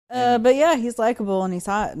But yeah, he's likable and he's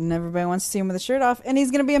hot, and everybody wants to see him with a shirt off. And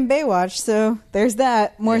he's going to be in Baywatch, so there's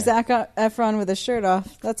that. More Zac Efron with a shirt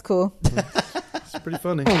off. That's cool. It's pretty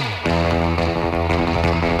funny.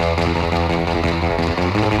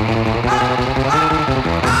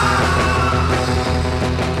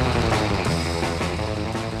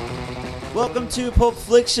 Welcome to Pulp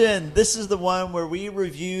Fiction. This is the one where we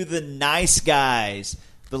review The Nice Guys,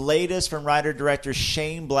 the latest from writer-director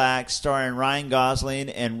Shane Black, starring Ryan Gosling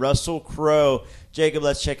and Russell Crowe. Jacob,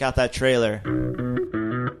 let's check out that trailer.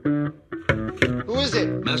 Who is it?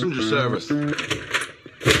 Messenger service.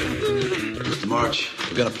 Mr. March,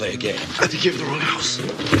 we're gonna play a game. I think you have the wrong house.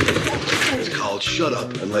 It's called Shut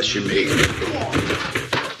Up Unless You're Me.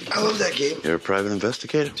 I love that game. You're a private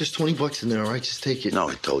investigator? Just $20 in there, all right? Just take it. No,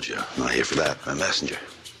 I told you. I'm not here for that. I'm a messenger.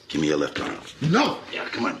 Give me your left arm. No! Yeah,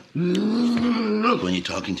 come on. No! When you're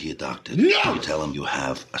talking to your doctor, No! you tell him you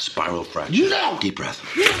have a spiral fracture. No! Deep breath.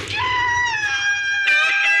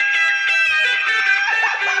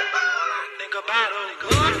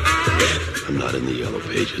 I'm not in the yellow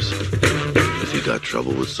pages. If you got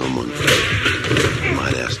trouble with someone, you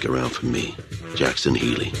might ask around for me, Jackson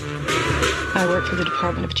Healy. I work for the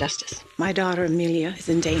Department of Justice. My daughter, Amelia, is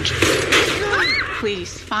in danger.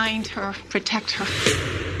 Please find her, protect her.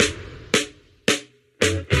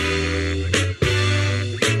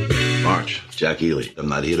 March, Jack Healy. I'm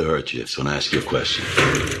not here to hurt you, so I'm gonna ask you a question.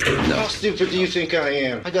 How stupid do you think I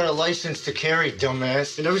am? I got a license to carry,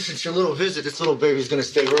 dumbass. And ever since your little visit, this little baby's gonna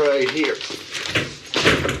stay right here.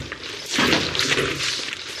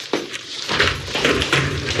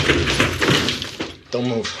 Don't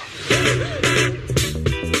move.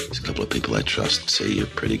 There's a couple of people I trust say you're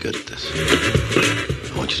pretty good at this.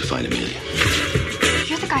 I want you to find Amelia.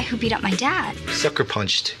 You're the guy who beat up my dad. Sucker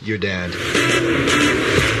punched your dad.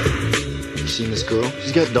 You seen this girl?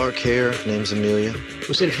 She's got dark hair. Name's Amelia.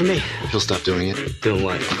 What's in it for me? He'll stop doing it. Doing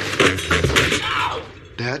what?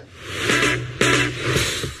 Dad?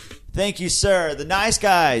 Thank you, sir. The Nice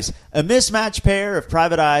Guys. A mismatched pair of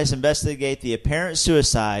private eyes investigate the apparent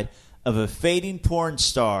suicide of a fading porn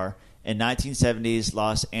star in 1970s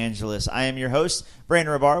Los Angeles. I am your host,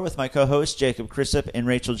 Brandon Rabar, with my co-hosts Jacob Crisp and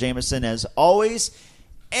Rachel Jameson, as always.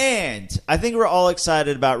 And I think we're all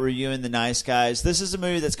excited about reviewing The Nice Guys. This is a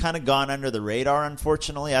movie that's kind of gone under the radar,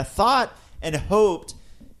 unfortunately. I thought and hoped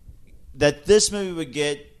that this movie would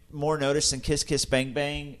get more notice than Kiss Kiss Bang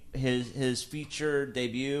Bang, his feature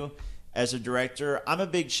debut as a director. I'm a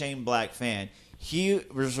big Shane Black fan. He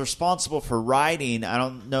was responsible for writing, I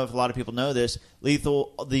don't know if a lot of people know this, the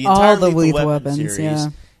entire Lethal Weapon series. Yeah.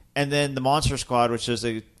 And then The Monster Squad, which was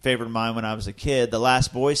a favorite of mine when I was a kid, The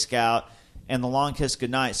Last Boy Scout, and The Long Kiss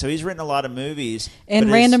Goodnight. So he's written a lot of movies.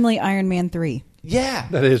 And randomly Iron Man 3. Yeah.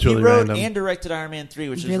 That is really he wrote random. and directed Iron Man 3,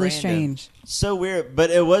 which is really random. strange. So weird. But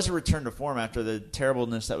it was a return to form after the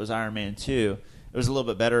terribleness that was Iron Man 2. It was a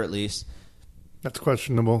little bit better, at least. That's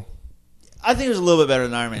questionable. I think it was a little bit better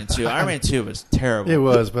than Iron Man 2. Iron Man 2 was terrible. It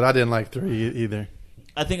was, but I didn't like 3 either.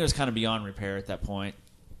 I think it was kind of beyond repair at that point.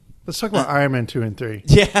 Let's talk about Iron Man 2 and 3.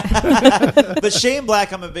 Yeah. But Shane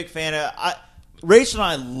Black, I'm a big fan of. Rachel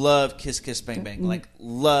and I love Kiss Kiss Bang Bang. Like,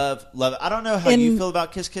 love it. I don't know how you feel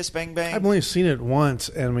about Kiss Kiss Bang Bang. I've only seen it once,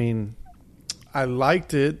 and I mean, I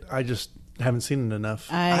liked it. I just haven't seen it enough.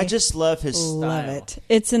 I just love his style. Love it.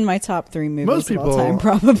 It's in my top 3 movies Most of all people, time,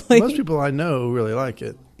 probably. Most people I know really like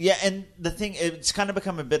it. Yeah, and the thing, it's kind of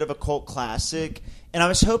become a bit of a cult classic. And I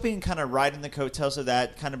was hoping kind of riding the coattails of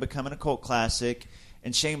that, kind of becoming a cult classic,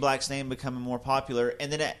 and Shane Black's name becoming more popular.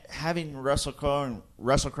 And then having Russell Crowe and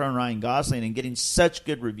Ryan Gosling and getting such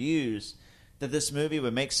good reviews that this movie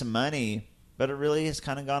would make some money, but it really has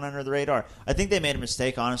kind of gone under the radar. I think they made a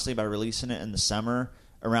mistake, honestly, by releasing it in the summer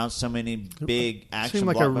around so many big action Seemed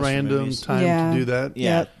like a random movies. time to do that.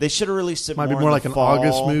 Yeah, they should have released it Might be more more in like the an fall.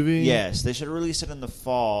 August movie. Yes, they should have released it in the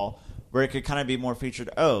fall where it could kind of be more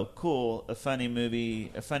featured. Oh, cool, a funny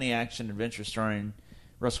movie, a funny action adventure starring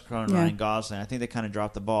Russell Crowe and Ryan Gosling. I think they kind of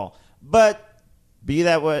dropped the ball. But be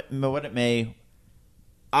that what it may,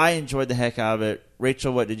 I enjoyed the heck out of it.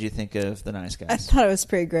 Rachel, what did you think of The Nice Guys? I thought it was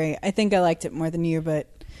pretty great. I think I liked it more than you,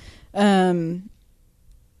 but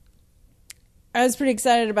I was pretty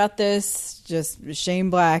excited about this. Just Shane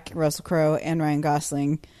Black, Russell Crowe, and Ryan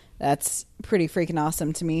Gosling. That's pretty freaking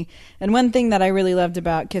awesome to me. And one thing that I really loved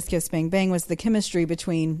about Kiss Kiss Bang Bang was the chemistry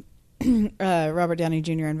between Robert Downey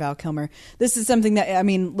Jr. and Val Kilmer. This is something that, I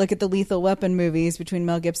mean, look at the Lethal Weapon movies between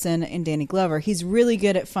Mel Gibson and Danny Glover. He's really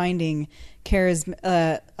good at finding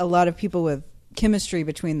a lot of people with chemistry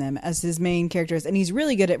between them as his main characters, and he's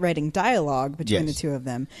really good at writing dialogue between the two of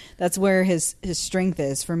them. That's where his strength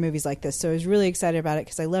is for movies like this. So I was really excited about it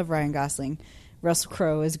because I love Ryan Gosling. Russell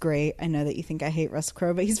Crowe is great. I know that you think I hate Russell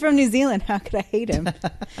Crowe, but he's from New Zealand. How could I hate him?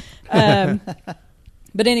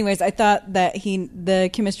 But anyways, I thought that the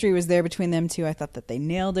chemistry was there between them two. I thought that they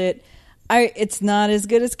nailed it. It's not as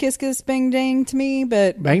good as Kiss Kiss Bang Dang to me,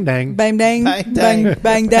 but Bang Dang. Bang Dang. Bang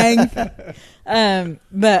Bang Dang. Bang Dang.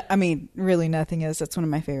 But I mean, really nothing is. That's one of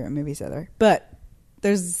my favorite movies ever. But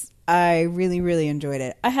I really, really enjoyed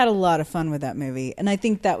it. I had a lot of fun with that movie, and I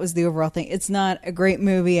think that was the overall thing. It's not a great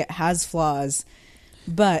movie. It has flaws,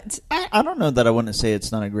 but I don't know that I wouldn't say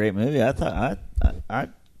it's not a great movie. I thought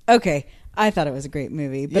okay. I thought it was a great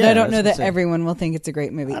movie, but Yeah, I don't I know was that gonna say. everyone will think it's a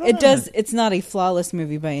great movie. I don't It know. does. It's not a flawless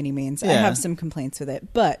movie by any means. I Yeah. have some complaints with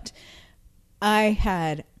it, but I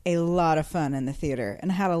had a lot of fun in the theater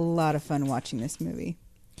and had a lot of fun watching this movie.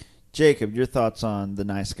 Jacob, your thoughts on The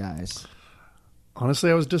Nice Guys? Honestly,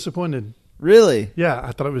 I was disappointed. Really? Yeah,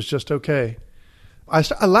 I thought it was just okay. I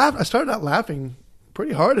laughed. I started out laughing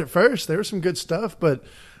pretty hard at first. There was some good stuff, but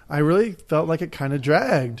I really felt like it kind of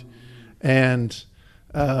dragged. And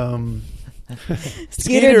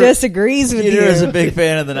Skeeter disagrees with you. Skeeter is a big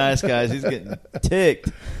fan of The Nice Guys. He's getting ticked.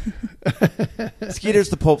 Skeeter's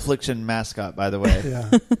the Pulp Fiction mascot, by the way.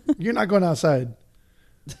 yeah, you're not going outside.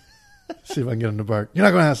 See if I can get him to bark. You're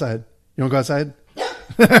not going outside. You want to go outside?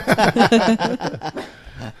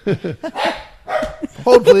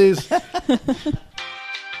 Hold, please.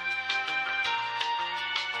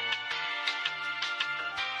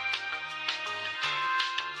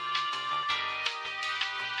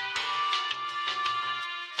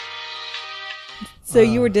 So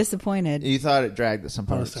you were disappointed. You thought it dragged at some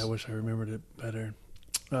parts. Honestly, I wish I remembered it better.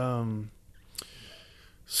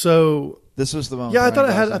 So This was the moment. yeah, I thought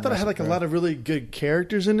Ryan it had Gosling like a and lot of really good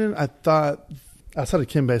characters in it. I thought outside of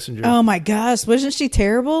Kim Basinger. Oh my gosh, wasn't she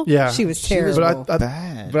terrible? Yeah, she was terrible. But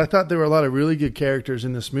bad. But I thought there were a lot of really good characters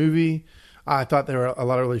in this movie. I thought there were a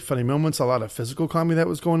lot of really funny moments, a lot of physical comedy that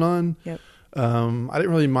was going on. Yep. I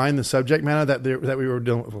didn't really mind the subject matter that we were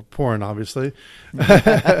dealing with porn. Obviously,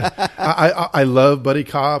 I love buddy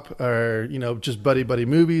cop or just buddy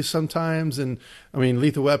movies sometimes. And I mean,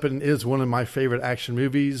 Lethal Weapon is one of my favorite action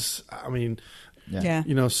movies. I mean,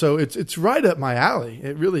 Yeah. so it's right up my alley.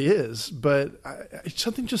 It really is. But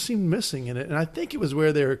something just seemed missing in it, and I think it was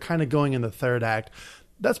where they were kind of going in the third act.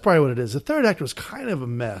 That's probably what it is. The third act was kind of a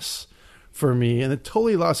mess for me, and it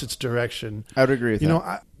totally lost its direction. I would agree with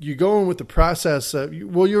that. You're going with the process of,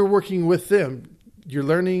 you're working with them. You're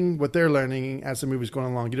learning what they're learning as the movie's going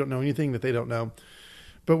along. You don't know anything that they don't know.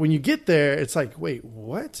 But when you get there, it's like, wait,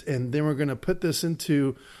 what? And then we're going to put this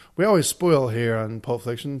into, we always spoil here on Pulp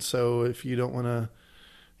Fiction. So if you don't want to,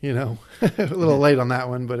 a little late on that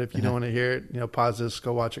one, but if you don't want to hear it, pause this,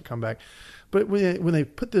 go watch it, come back. But when they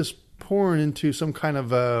put this porn into some kind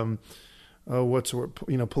of, what's the word?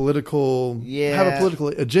 Political. Yeah. Have a political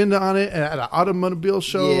agenda on it at an automobile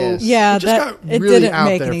show. Yes. Yeah, it just got it really didn't out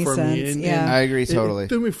make there any for sense. me. And Yeah. I agree totally. It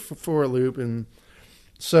threw me for a loop, and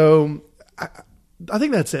so I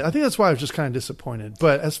think that's it. I think that's why I was just kind of disappointed.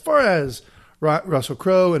 But as far as Russell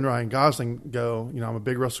Crowe and Ryan Gosling go, I'm a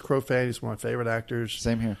big Russell Crowe fan. He's one of my favorite actors.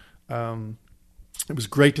 Same here. It was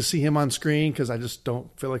great to see him on screen because I just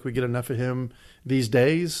don't feel like we get enough of him these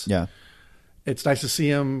days. Yeah. It's nice to see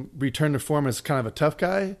him return to form as kind of a tough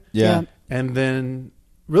guy. Yeah. And then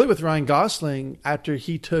really with Ryan Gosling, after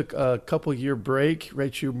he took a couple-year break,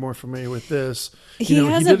 Rach, you're more familiar with this. He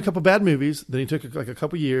did a couple bad movies. Then he took a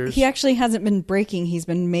couple years. He actually hasn't been breaking. He's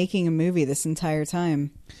been making a movie this entire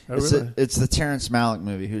time. Oh, really? It's the Terrence Malick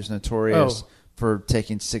movie, who's notorious for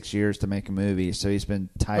taking 6 years to make a movie. So he's been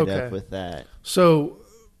tied up with that. So,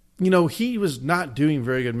 he was not doing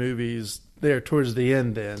very good movies there towards the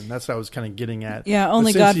end. Then that's what I was kind of getting at. Yeah, But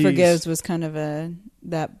Only since God he's- Forgives was kind of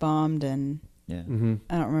that bombed, and Yeah.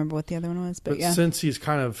 I don't remember what the other one was, but yeah, since he's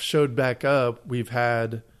kind of showed back up, we've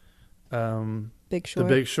had Big Short.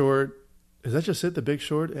 The Big Short. Is that just it? The Big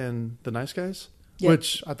Short and The Nice Guys? Yeah.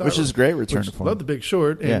 Which I thought Which is great return to form. Love The Big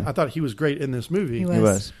Short, and Yeah. I thought he was great in this movie. He was. He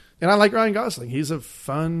was. And I like Ryan Gosling. He's a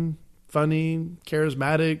fun, funny,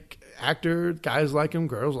 charismatic actor. Guys like him,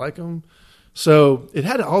 girls like him. So it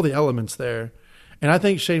had all the elements there. And I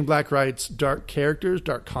think Shane Black writes dark characters,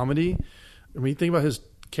 dark comedy. I mean, you think about his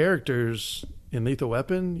characters in Lethal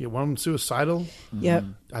Weapon. One of them suicidal. Yep.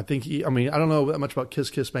 I think I don't know that much about Kiss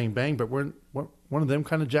Kiss Bang Bang, but weren't one of them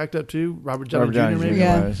kind of jacked up too? Robert Downey Jr. maybe?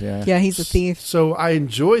 Yeah. was, yeah. Yeah, he's a thief. So I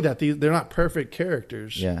enjoy that. They're not perfect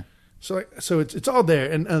characters. Yeah. So it's all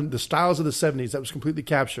there, and the styles of the '70s that was completely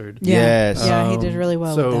captured. Yeah. Yes. Yeah, he did really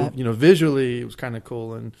well So with that. visually it was kind of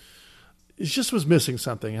cool, and it just was missing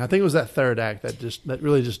something. I think it was that third act that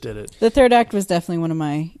really just did it. The third act was definitely one of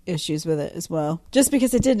my issues with it as well. Just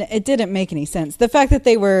because it didn't make any sense. The fact that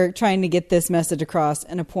they were trying to get this message across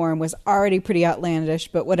in a porn was already pretty outlandish,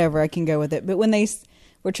 but whatever, I can go with it. But when they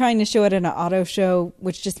were trying to show it in an auto show,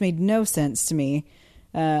 which just made no sense to me,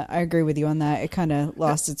 I agree with you on that. It kind of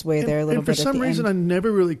lost its way there a little bit. For some reason, I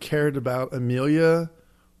never really cared about Amelia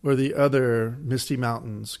or the other Misty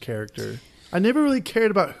Mountains character. I never really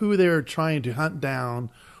cared about who they were trying to hunt down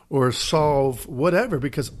or solve whatever,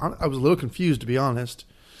 because I was a little confused, to be honest.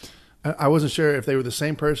 I wasn't sure if they were the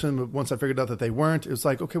same person, but once I figured out that they weren't, it was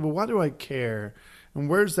like, okay, well, why do I care? And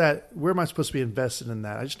where am I supposed to be invested in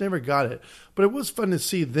that? I just never got it. But it was fun to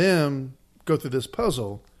see them go through this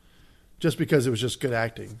puzzle just because it was just good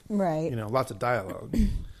acting. Right. Lots of dialogue.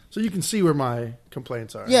 So you can see where my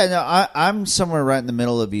complaints are. Yeah, no, I'm somewhere right in the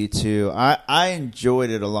middle of you two. I enjoyed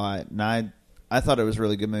it a lot, and I thought it was a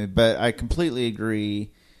really good movie, but I completely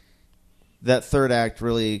agree that third act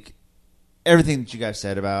really, everything that you guys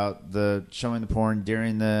said about the showing the porn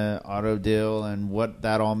during the auto deal and what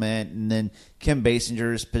that all meant, and then Kim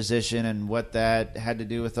Basinger's position and what that had to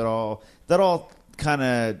do with it all, that all kind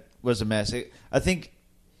of was a mess. I think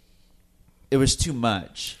it was too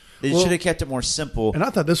much. They should have kept it more simple. And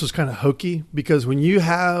I thought this was kind of hokey, because when you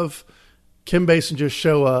have Kim Basinger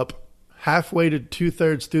show up halfway to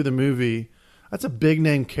 2/3 through the movie, that's a big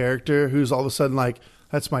name character who's all of a sudden like,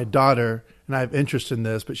 that's my daughter and I have interest in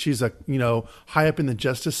this, but she's high up in the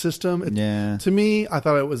justice system. To me, I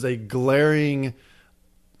thought it was a glaring,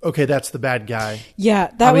 okay, that's the bad guy.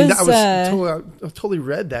 Yeah, I totally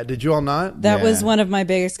read that. Did you all not? That was one of my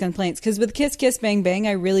biggest complaints, because with Kiss Kiss Bang Bang,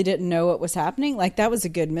 I really didn't know what was happening. Like, that was a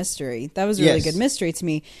good mystery. That was a really good mystery to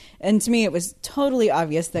me. And to me, it was totally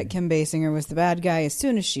obvious that Kim Basinger was the bad guy as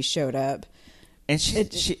soon as she showed up. And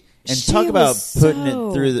she talk about putting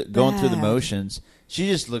it through going through the motions. She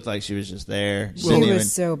just looked like she was just there. She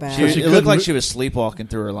was so bad. It looked like she was sleepwalking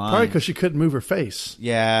through her line. Probably because she couldn't move her face.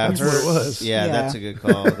 Yeah, that's what it was. Yeah, that's a good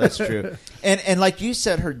call. That's true. And like you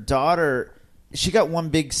said, her daughter, she got one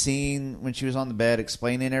big scene when she was on the bed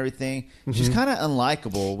explaining everything. Mm-hmm. She's kind of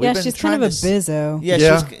unlikable. She's kind of a bizzo. Yeah,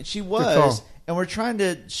 she was.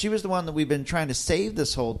 And she was the one that we've been trying to save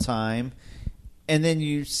this whole time. And then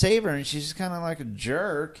you save her, and she's just kind of like a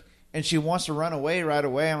jerk. And she wants to run away right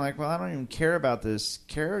away. I'm like, well, I don't even care about this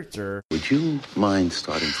character. Would you mind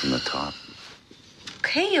starting from the top?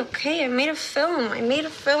 Okay. I made a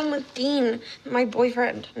film with Dean, my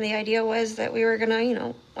boyfriend. And the idea was that we were going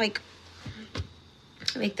to,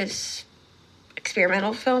 make this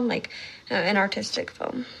experimental film, an artistic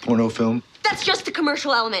film. Porno film? That's just the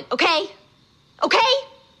commercial element, okay? Okay?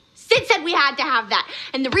 Sid said we had to have that.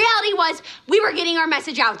 And the reality was we were getting our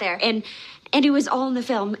message out there. And it was all in the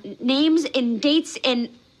film. Names and dates and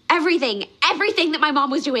everything that my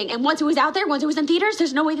mom was doing. And once it was out there, once it was in theaters,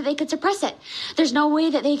 there's no way that they could suppress it. There's no way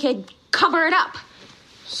that they could cover it up.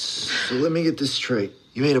 So let me get this straight.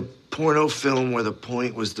 You made a porno film where the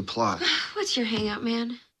point was the plot. What's your hang up,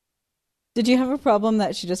 man? Did you have a problem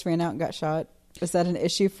that she just ran out and got shot? Was that an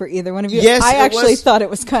issue for either one of you? Yes, I actually thought it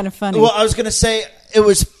was kind of funny. Well, I was going to say it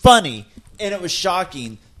was funny and it was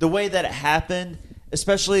shocking. The way that it happened,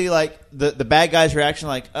 especially like the bad guy's reaction,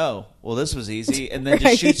 like, oh, well, this was easy. And then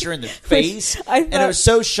just shoots her in the face. And it was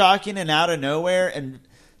so shocking and out of nowhere. And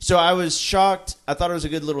so I was shocked. I thought it was a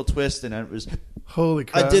good little twist. And it was, holy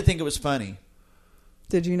crap. I did think it was funny.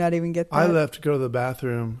 Did you not even get that? I left to go to the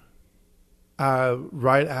bathroom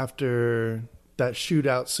right after that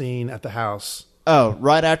shootout scene at the house. Oh,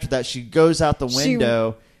 right after that, she goes out the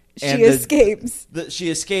window. She escapes. She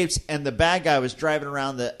escapes, and the bad guy was driving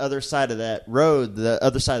around the other side of that road, the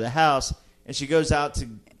other side of the house, and she goes out to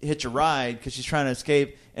hitch a ride because she's trying to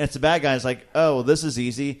escape, and it's the bad guy. It's like, oh, well, this is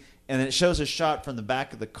easy. And then it shows a shot from the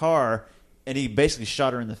back of the car, and he basically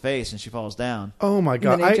shot her in the face, and she falls down. Oh, my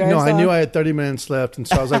God. I knew I had 30 minutes left, and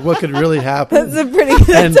so I was like, what could really happen?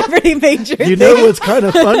 That's a pretty major thing. You know what's kind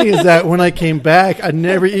of funny is that when I came back, I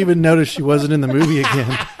never even noticed she wasn't in the movie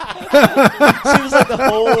again. She was like the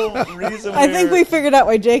whole reason. I think we figured out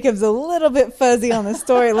why Jacob's a little bit fuzzy on the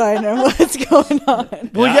storyline and what's going on.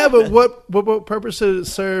 Well, yeah, but what purpose did it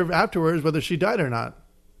serve afterwards, whether she died or not?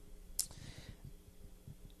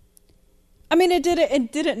 I mean, it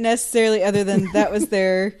didn't necessarily, other than that was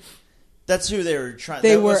their. That's who they were trying.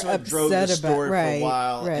 They that were was what drove the story for a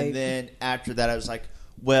while, right. And then after that, I was like,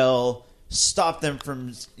 well, stop them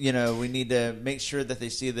from, we need to make sure that they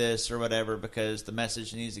see this or whatever because the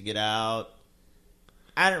message needs to get out.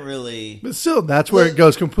 I didn't really. But still, that's where it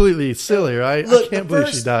goes completely silly, right? I can't believe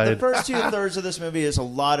she died. The first 2/3 of this movie is a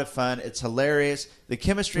lot of fun. It's hilarious. The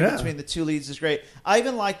chemistry between the two leads is great. I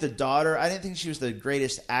even liked the daughter. I didn't think she was the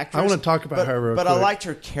greatest actress. I want to talk about her real quick. But I liked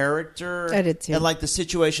her character. I did too. And like the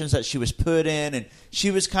situations that she was put in. And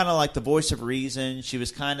she was kind of like the voice of reason. She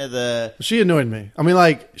was kind of the... She annoyed me. I mean,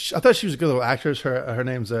 like, I thought she was a good little actress. Her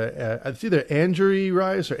name's it's either Angourie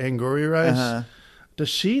Rice or Angourie Rice. Uh-huh. Does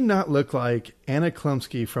she not look like Anna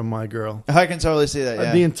Klumsky from My Girl? I can totally see that,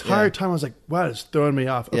 yeah. The entire time I was like, wow, it's throwing me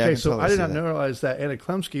off. Yeah, Okay, so totally I did not realize that Anna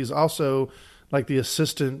Klumsky is also like the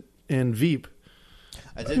assistant in Veep.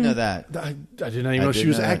 I didn't know that. I did not even know she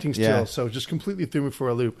was acting still, yeah. so it just completely threw me for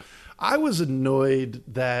a loop. I was annoyed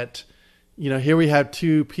that, here we have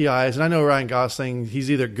two PIs, and I know Ryan Gosling, he's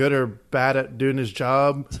either good or bad at doing his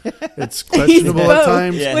job. It's questionable at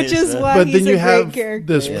times. Yeah, which is why but he's then you a have great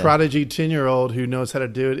character. this prodigy 10-year-old who knows how to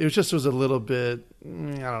do it. It was a little bit, I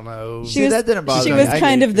don't know. That didn't bother she me. was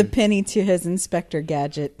kind of the Penny to his Inspector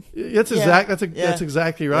Gadget. That's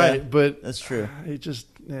exactly right. Yeah, but that's true. It just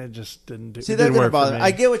didn't do. See, that didn't bother me.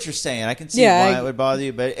 I get what you're saying. I can see why it would bother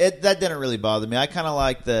you, but that didn't really bother me. I kind of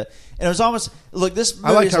like and it was almost this. Movie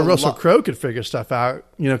I liked how Russell Crowe could figure stuff out.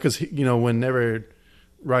 Because whenever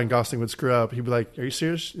Ryan Gosling would screw up, he'd be like, "Are you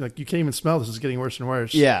serious? Like, you can't even smell this. It's getting worse and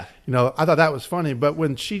worse." Yeah. I thought that was funny. But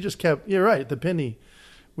when she just kept, you're right, the Penny,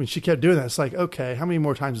 when she kept doing that, it's like, okay, how many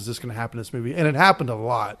more times is this going to happen in this movie? And it happened a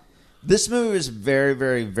lot. This movie was very,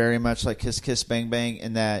 very, very much like Kiss Kiss Bang Bang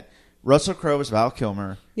in that Russell Crowe was Val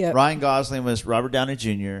Kilmer. Yep. Ryan Gosling was Robert Downey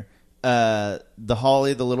Jr. The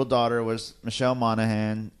Holly, the little daughter, was Michelle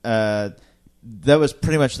Monaghan. That was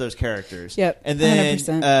pretty much those characters. Yep. And then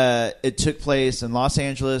 100%. It took place in Los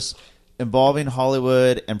Angeles, involving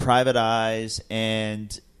Hollywood and private eyes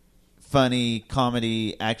and funny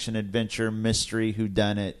comedy, action, adventure, mystery,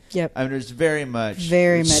 whodunit. Yep. I mean, it was very much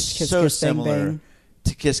Kiss so Kiss similar Bang Bang.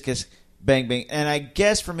 to Kiss Kiss Bang Bang. And I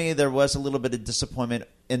guess for me, there was a little bit of disappointment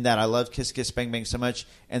in that I loved Kiss Kiss Bang Bang so much,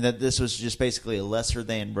 and that this was just basically a lesser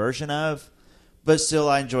than version of. But still,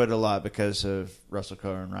 I enjoyed it a lot because of Russell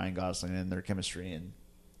Crowe and Ryan Gosling and their chemistry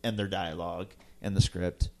and their dialogue and the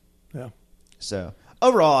script. Yeah. So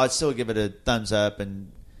overall, I'd still give it a thumbs up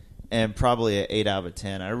and probably an 8 out of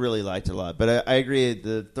 10. I really liked it a lot. But I agree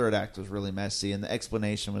the third act was really messy and the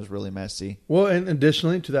explanation was really messy. Well, and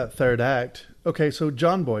additionally to that third act, okay, so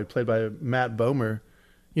John Boyd, played by Matt Bomer,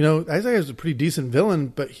 I think he was a pretty decent villain,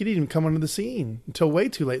 but he didn't even come onto the scene until way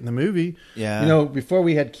too late in the movie. Yeah. Before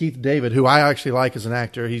we had Keith David, who I actually like as an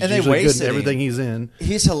actor. He's usually good in everything he's in.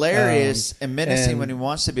 He's hilarious and menacing when he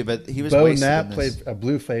wants to be, but he was Bo wasted Knapp in this. played a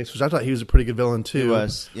Blueface, which I thought he was a pretty good villain too. He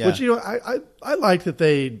was, yeah. Which, I like that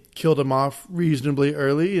they killed him off reasonably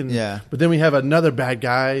early. But then we have another bad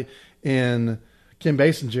guy in Kim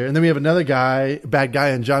Basinger, and then we have another bad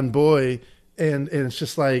guy in John Boy, and it's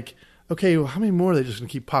just like, okay, well, how many more are they just going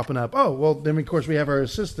to keep popping up? Oh, well, then, of course, we have our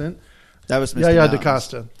assistant. That was Mr. Yaya Mountains.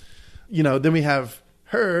 DaCosta. Then we have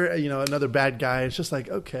her, another bad guy. It's just like,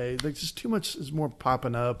 okay, just too much is more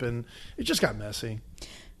popping up, and it just got messy.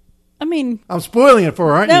 I mean, I'm spoiling it for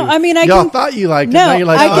her, aren't you? No, I mean, y'all thought you liked it. No, Now you're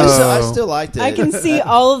like, I still liked it. I can see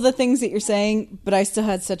all of the things that you're saying, but I still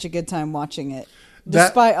had such a good time watching it.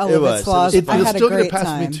 Despite all of its flaws, I had a still great pass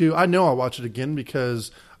time. me too. I know I'll watch it again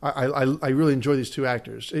because I really enjoy these two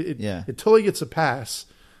actors. It totally gets a pass,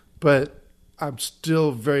 but I'm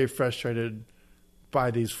still very frustrated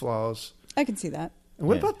by these flaws. I can see that. And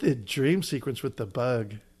what about the dream sequence with the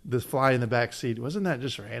bug, the fly in the back seat? Wasn't that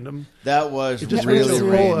just random? That was just really went to a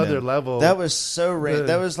random. whole other level. That was so random.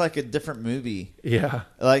 That was like a different movie. Yeah,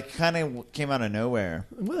 like kind of came out of nowhere.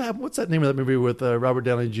 What's that name of that movie with Robert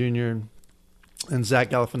Downey Jr. and Zach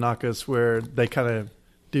Galifianakis, where they kind of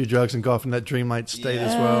do drugs and golf in that dreamlight state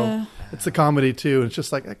as well? It's a comedy too. It's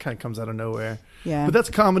just like that kind of comes out of nowhere. Yeah, but that's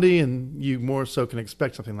comedy, and you more so can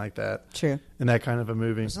expect something like that. True. In that kind of a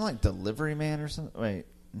movie. Wasn't it like Delivery Man or something? Wait,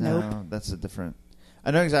 no, nope. That's a different. I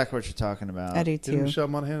know exactly what you're talking about. I do too. Isn't Michelle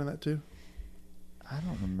Monaghan in that too? I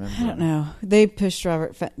don't remember. I don't know. They pushed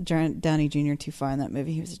Robert Downey Jr. too far in that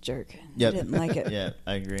movie. He was a jerk. Yep. I didn't like it. Yeah,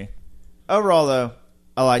 I agree. Overall, though,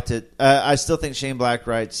 I liked it. I still think Shane Black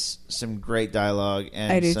writes some great dialogue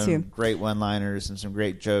and I do some too. great one-liners and some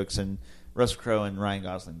great jokes, and Russell Crowe and Ryan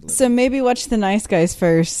Gosling deliver. So maybe watch The Nice Guys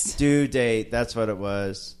first. Due date, that's what it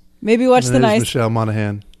was. Maybe watch The Nice Michelle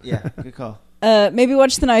Monaghan. Yeah, good call. Maybe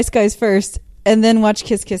watch The Nice Guys first, and then watch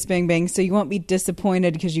Kiss Kiss Bang Bang, so you won't be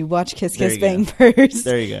disappointed because you watch Kiss Kiss Bang first.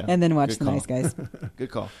 There you go. And then watch Good The call. Nice Guys.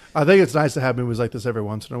 Good call. I think it's nice to have movies like this every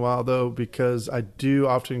once in a while, though, because I do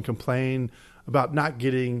often complain about not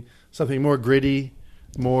getting something more gritty,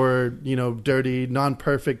 more, dirty,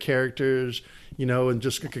 non-perfect characters, and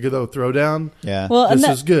just go throw down. Yeah. Well, and this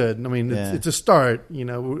that- is good. I mean, Yeah. it's a start,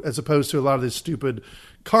 as opposed to a lot of these stupid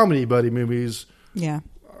comedy buddy movies. Yeah.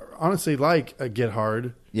 Honestly, like a Get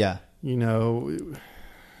Hard. Yeah.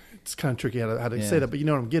 It's kind of tricky how to Yeah. say that, but you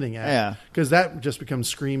know what I'm getting at. Yeah. Because that just becomes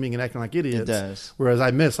screaming and acting like idiots. It does. Whereas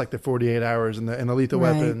I miss like the 48 Hours and the Lethal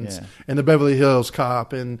Right. Weapons Yeah. and the Beverly Hills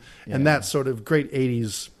Cop and Yeah. that sort of great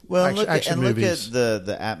 80s Well, action movies. look at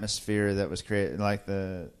the atmosphere that was created, like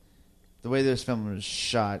the way this film was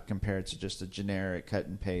shot compared to just a generic cut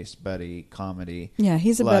and paste buddy comedy. Yeah,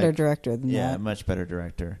 he's a better director than Yeah, that. much better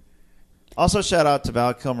director. Also, shout out to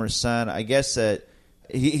Val Kilmer's son. I guess that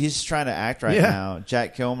he's trying to act right now,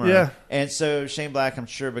 Jack Kilmer. Yeah. And so Shane Black, I'm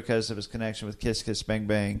sure because of his connection with Kiss Kiss Bang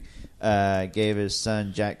Bang, gave his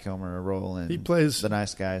son Jack Kilmer a role in He plays The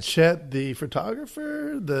Nice Guys. Chet, the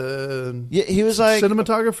photographer, He was like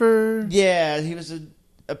cinematographer. Yeah, he was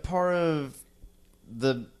a part of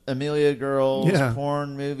the Amelia Girls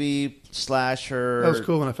porn movie slasher. That was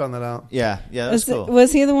cool when I found that out. Yeah, that was cool.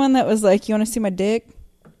 Was he the one that was like, "You want to see my dick"?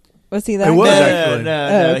 Was he that? It was guy? actually.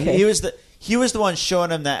 No. okay. He was the one showing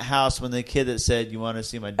him that house when the kid that said, "You want to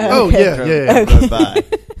see my dick?" Oh, Okay. yeah. Drove by.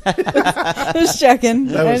 Just checking.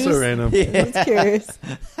 That was so random. I was curious.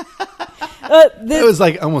 It was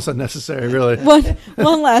like almost unnecessary, really.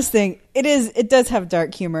 One last thing. It does have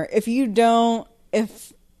dark humor. If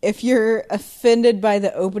you're offended by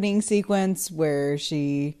the opening sequence where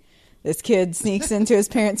this kid sneaks into his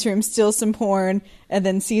parents' room, steals some porn, and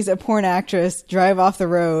then sees a porn actress drive off the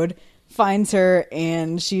road, finds her,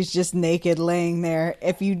 and she's just naked laying there.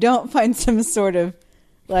 If you don't find some sort of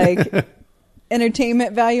like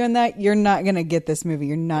entertainment value in that, you're not going to get this movie.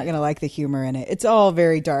 You're not going to like the humor in it. It's all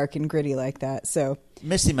very dark and gritty like that. So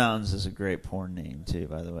Misty Mountains is a great porn name too,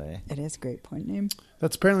 by the way. it is a great point name.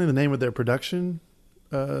 That's apparently the name of their production,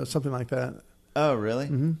 something like that. Oh, really?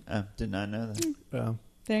 Mm-hmm. Oh, did not know that.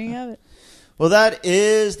 There you have it. Well, that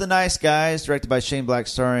is The Nice Guys, directed by Shane Black,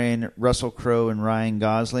 starring Russell Crowe and Ryan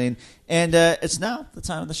Gosling. And it's now the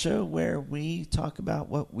time of the show where we talk about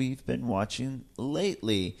what we've been watching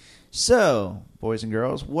lately. So, boys and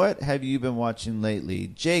girls, what have you been watching lately?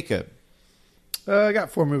 Jacob. I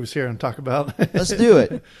got 4 movies here to talk about. Let's do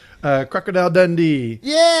it. Crocodile Dundee.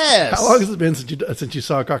 Yes! How long has it been since you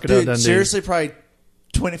saw Crocodile Dundee? Seriously, probably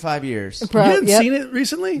 25 years. You hadn't seen it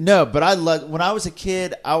recently? No, but when I was a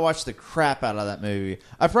kid, I watched the crap out of that movie.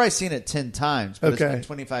 I've probably seen it 10 times, but it's been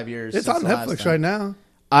 25 years. It's since on the last Netflix time. right now.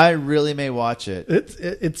 I really may watch it.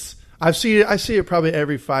 I see it probably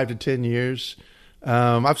every 5 to 10 years.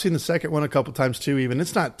 I've seen the second one a couple times too. Even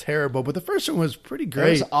it's not terrible, but the first one was pretty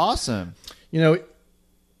great. It was awesome.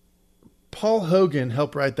 Paul Hogan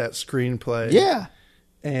helped write that screenplay. Yeah,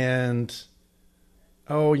 and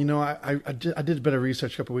I did a bit of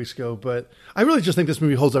research a couple weeks ago, but I really just think this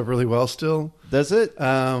movie holds up really well still. Does it?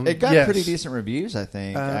 It got yes. pretty decent reviews, I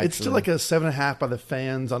think. It's still like a 7.5 by the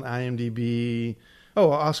fans on IMDb.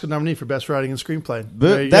 Oh, Oscar nominee for Best Writing and Screenplay.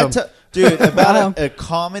 There you go. Dude, about a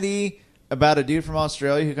comedy about a dude from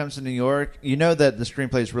Australia who comes to New York. You know that the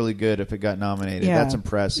screenplay is really good if it got nominated. Yeah. That's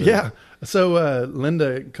impressive. Yeah. So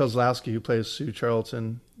Linda Kozlowski, who plays Sue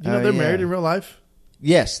Charlton, do you know they're married in real life?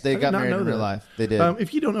 Yes, they I did got not married know in real that. life. They did.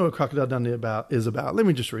 If you don't know what Crocodile Dundee is about, let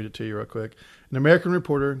me just read it to you real quick. An American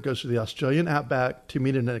reporter goes to the Australian outback to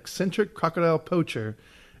meet an eccentric crocodile poacher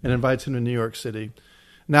and invites him to New York City.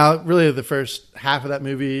 Now, really, the first half of that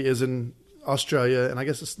movie is in Australia, and I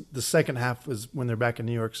guess the second half was when they're back in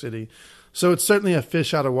New York City. So it's certainly a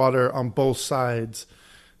fish out of water on both sides.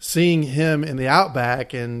 Seeing him in the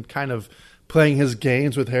outback and kind of playing his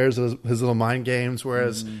games with her, his little mind games,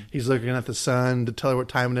 whereas he's looking at the sun to tell her what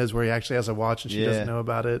time it is, where he actually has a watch and she doesn't know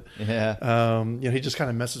about it. Yeah. He just kind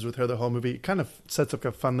of messes with her the whole movie. It kind of sets up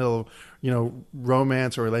a fun little,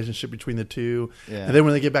 romance or relationship between the two. Yeah. And then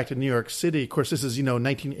when they get back to New York City, of course, this is,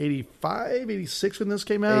 1985, 86 when this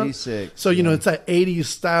came out. 86. So, it's that 80s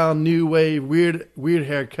style, new wave, weird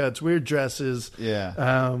haircuts, weird dresses.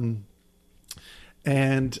 Yeah.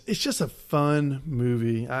 And it's just a fun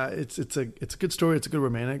movie. It's a good story. It's a good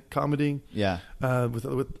romantic comedy. Yeah.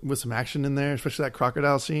 With some action in there, especially that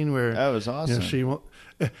crocodile scene where that was awesome.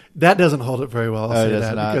 That doesn't hold up very well. I'll say that's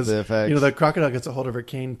that not because the effects. the crocodile gets a hold of her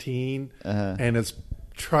canteen and it's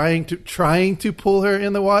trying to pull her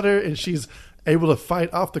in the water, and she's able to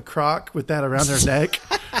fight off the croc with that around her neck.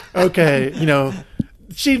 Okay,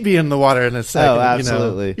 she'd be in the water in a second. Oh,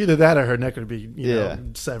 absolutely. You know? Either that or her neck would be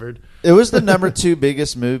severed. It was the number 2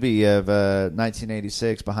 biggest movie of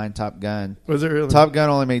 1986 behind Top Gun. Was it really? Top Gun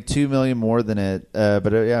only made $2 million more than it,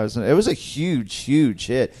 but it was a huge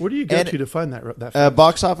hit. Where do you go to find that?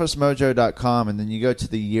 Boxofficemojo.com, and then you go to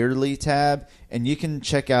the yearly tab, and you can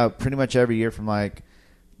check out pretty much every year from like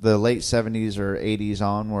the late 70s or 80s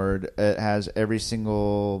onward. It has every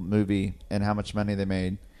single movie and how much money they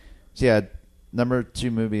made. So yeah, number 2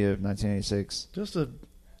 movie of 1986. Just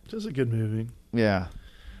a good movie. Yeah,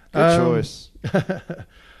 good choice.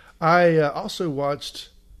 I also watched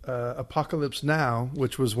Apocalypse Now,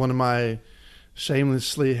 which was one of my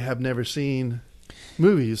shamelessly have never seen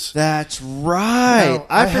movies. That's right. Now,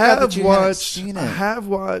 I forgot that you hadn't seen it. I have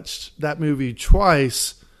watched that movie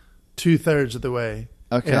twice, 2/3 of the way.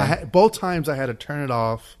 Okay. And both times I had to turn it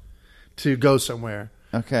off to go somewhere.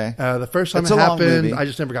 Okay. The first time It's it a long happened, movie. I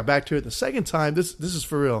just never got back to it. The second time, this is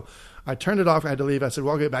for real. I turned it off. I had to leave. I said,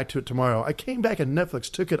 well, I'll get back to it tomorrow. I came back and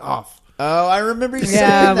Netflix took it off. Oh, I remember you saying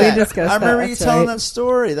Yeah, that. we discussed I remember that. you That's telling right. that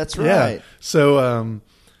story. That's right. Yeah. So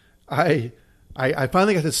I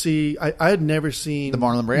finally got to see. I had never seen The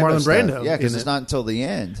Marlon Brando stuff. Yeah, because in it's it. not until the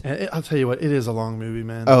end. And I'll tell you what, it is a long movie,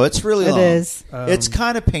 man. Oh, it's really It long. is. It's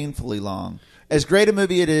kind of painfully long. As great a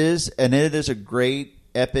movie it is, and it is a great,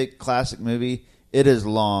 epic, classic movie, it is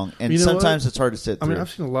long. And You know sometimes what? it's hard to sit I through. mean, I've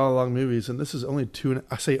seen a lot of long movies, and this is only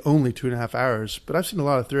only 2.5 hours. But I've seen a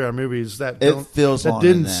lot of 3-hour movies that feels long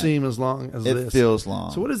didn't in that. seem as long as It this. feels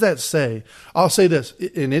long. So what does that say? I'll say this,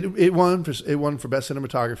 and it won for best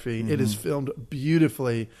cinematography. It is filmed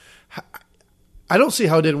beautifully. I don't see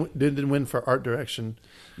how it didn't win for art direction.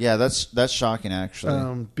 Yeah, that's shocking,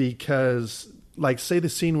 actually. Because, like, say the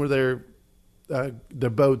scene where their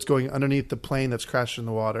boat's going underneath the plane that's crashed in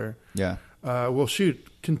the water. Yeah. Will shoot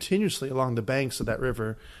continuously along the banks of that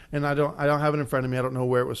river, and I don't have it in front of me. I don't know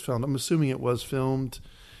where it was filmed. I'm assuming it was filmed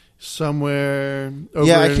somewhere. Over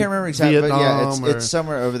Yeah, I can't remember exactly, Vietnam, but yeah, it's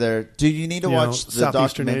somewhere over there. Do you need to watch the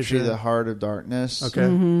Southeastern documentary, Asia. The Heart of Darkness?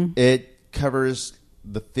 Okay, It covers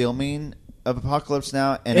the filming of Apocalypse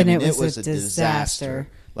Now, and I And mean, it was a a disaster. disaster.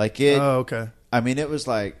 Like it. Oh, okay. I mean, it was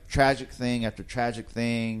like tragic thing after tragic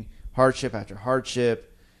thing, hardship after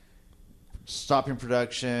hardship, stopping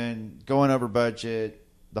production, going over budget,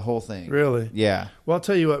 the whole thing. Really? Yeah. Well, I'll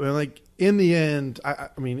tell you what, man. Like in the end, I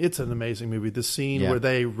mean, it's an amazing movie. The scene where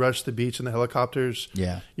they rush the beach in the helicopters.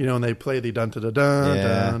 Yeah. You know, and they play the dun dun dun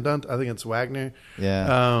Yeah. dun dun. I think it's Wagner.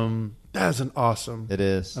 Yeah. That's an awesome,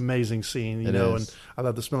 amazing scene. You know, and I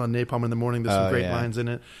love the smell of napalm in the morning. There's some great lines in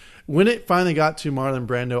it. When it finally got to Marlon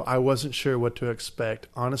Brando, I wasn't sure what to expect.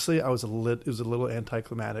 Honestly, it was a little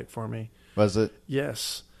anticlimactic for me. Was it?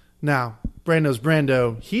 Yes. Now, Brando's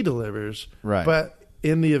Brando, he delivers. Right. But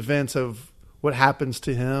in the events of what happens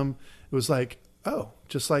to him, it was like, oh,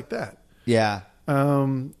 just like that. Yeah.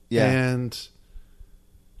 And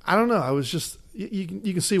I don't know. I was just, you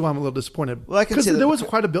can see why I'm a little disappointed. Well, I can because see there was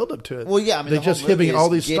quite a build-up to it. Well, yeah. I mean, they the just whole movie hitting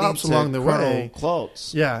all is these getting stops to along the way.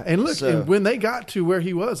 Close. Yeah, and look, So- and when they got to where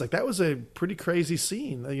he was, like that was a pretty crazy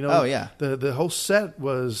scene. You know, Oh, yeah. the whole set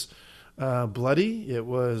was bloody. It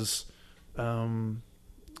was, I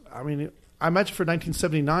mean, I imagine for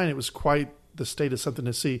 1979, it was quite the state of something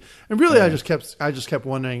to see. And really, I just kept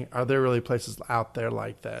wondering, are there really places out there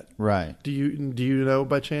like that? Right. Do you know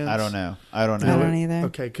by chance? I don't know. I don't I know. don't either.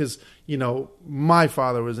 Okay, because my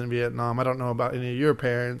father was in Vietnam. I don't know about any of your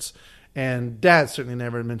parents, and Dad certainly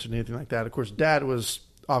never mentioned anything like that. Of course, Dad was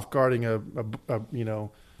off guarding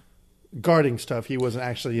guarding stuff. He wasn't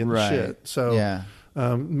actually in the shit. So Yeah.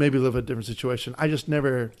 maybe live a different situation. I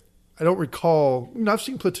don't recall. I've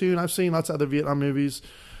seen Platoon. I've seen lots of other Vietnam movies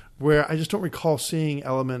where I just don't recall seeing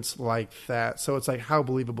elements like that. So it's like, how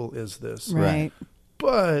believable is this? Right.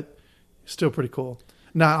 But still pretty cool.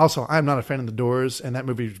 Now, also, I'm not a fan of The Doors, and that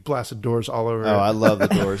movie blasted Doors all over. Oh, I love the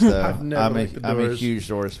Doors, though. I've never liked the I'm a Doors. huge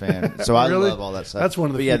Doors fan, so I Really? love all that stuff. That's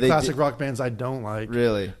one of the But few they classic rock bands I don't like.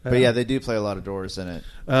 Really? But yeah, they do play a lot of Doors in it.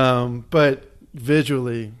 But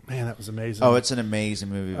visually, man, that was amazing. Oh, it's an amazing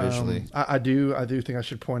movie visually. I do think I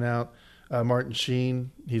should point out Martin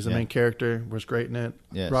Sheen. He's the main character. Was great in it.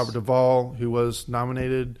 Yes. Robert Duvall, who was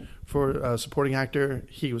nominated for supporting actor,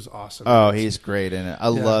 he was awesome. Oh, he's great in it. I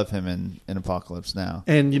love him in Apocalypse Now.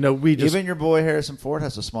 And we just even your boy Harrison Ford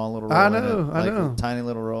has a small little role. I in know, it, I like know. a tiny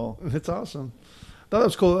little role. It's awesome. Thought that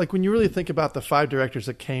was cool. Like when you really think about the 5 directors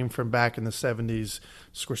that came from back in the 70s: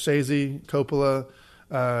 Scorsese, Coppola,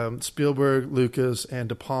 Spielberg, Lucas, and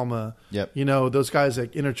De Palma. Yep. Those guys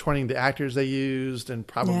like intertwining the actors they used and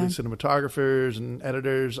probably cinematographers and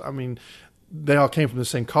editors. I mean, they all came from the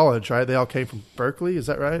same college, right? They all came from Berkeley. Is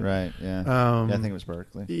that right? Right. Yeah. I think it was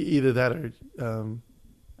Berkeley. Either that or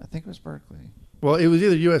I think it was Berkeley. Well, it was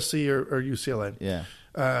either USC or UCLA. Yeah.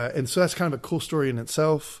 And so that's kind of a cool story in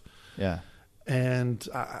itself. Yeah. And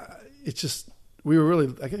it's just,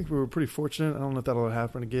 I think we were pretty fortunate. I don't know if that'll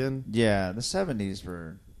happen again. Yeah, the 70s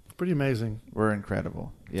were pretty amazing. Were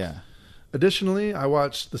incredible. Yeah. Additionally, I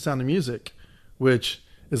watched The Sound of Music, which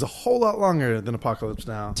is a whole lot longer than Apocalypse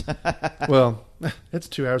Now. Well, it's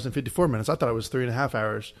 2 hours and 54 minutes. I thought it was 3.5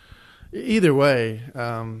 hours. Either way,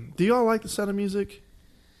 do you all like The Sound of Music?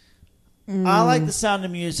 I like The Sound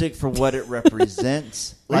of Music for what it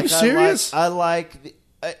represents. Are you serious?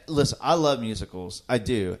 Listen, I love musicals. I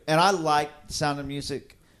do. And I like The Sound of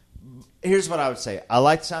Music. Here's what I would say. I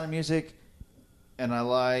like The Sound of Music, and I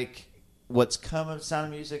like what's come of The Sound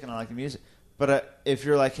of Music, and I like the music. But if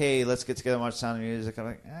you're like, hey, let's get together and watch Sound of Music, I'm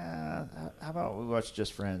like, how about we watch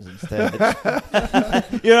Just Friends instead?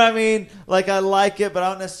 You know what I mean? Like, I like it, but I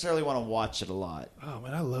don't necessarily want to watch it a lot. Oh,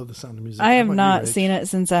 man, I love The Sound of Music. I have not seen it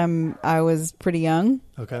since I was pretty young.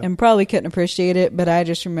 Okay. And probably couldn't appreciate it, but I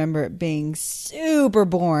just remember it being super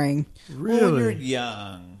boring. Really? Well, when you're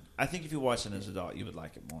young. I think if you watch it as an adult, you would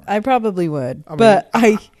like it more. I probably would.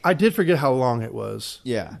 I did forget how long it was.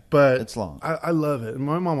 Yeah. But it's long. I love it. And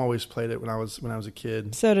my mom always played it when I was a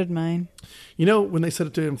kid. So did mine. You know, when they set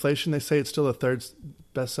it to inflation, they say it's still the third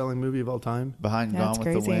best-selling movie of all time. Behind That's Gone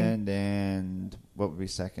with crazy. the Wind, and what would be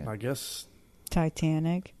second? I guess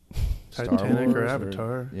Titanic or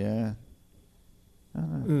Avatar. Yeah. I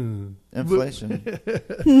don't know. Inflation.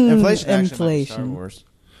 Inflation. Star Wars.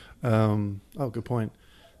 Good point.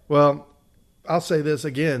 Well, I'll say this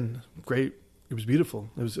again. Great. It was beautiful.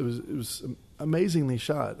 It was amazingly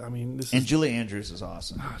shot. I mean, Julie Andrews is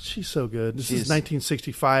awesome. Oh, she's so good. This is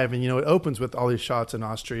 1965, and it opens with all these shots in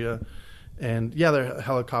Austria, and yeah, there are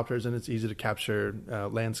helicopters, and it's easy to capture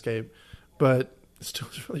landscape, but it's still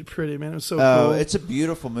really pretty, man. It was so cool. It's a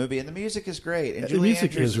beautiful movie, and the music is great. And the Julie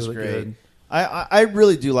music Andrews is really great. good. I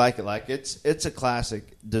really do like it. Like it's a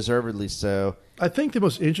classic, deservedly so. I think the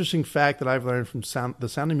most interesting fact that I've learned from The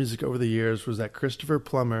Sound of Music over the years was that Christopher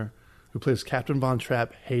Plummer, who plays Captain Von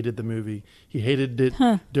Trapp, hated the movie. He hated it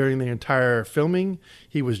during the entire filming.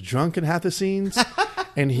 He was drunk in half the scenes,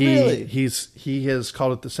 and he has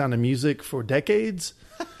called it The Sound of Music for decades,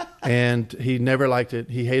 and he never liked it.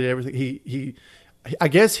 He hated everything. I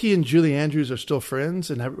guess he and Julie Andrews are still friends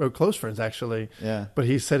and are close friends, actually. Yeah. But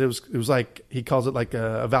he said it was like, he calls it like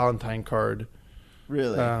a Valentine card.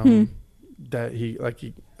 Really? That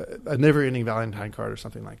a never-ending Valentine card or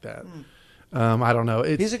something like that. I don't know.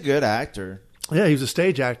 He's a good actor. Yeah, he was a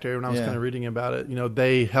stage actor. When I was kind of reading about it,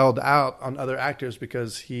 they held out on other actors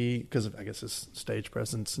because of, I guess, his stage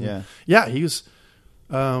presence. And he was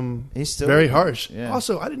he's still very harsh. Yeah.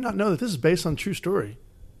 Also, I did not know that this is based on a true story.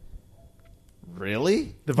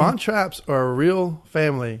 Really? The Von Trapps are a real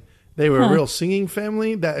family. They were a real singing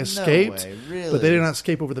family that escaped, way, really? but they did not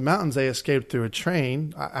escape over the mountains. They escaped through a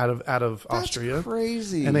train out of Austria. That's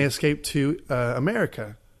crazy. And they escaped to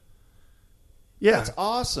America. Yeah, that's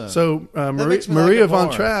awesome. So Maria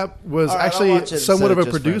Von Trapp was actually somewhat of a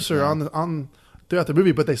producer on throughout the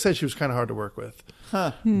movie, but they said she was kind of hard to work with.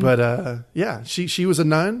 Huh. But she was a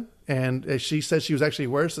nun. And she said she was actually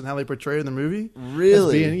worse than how they portrayed her in the movie.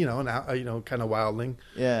 Really? As being, kind of wildling.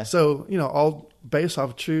 Yeah. So, all based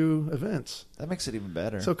off true events. That makes it even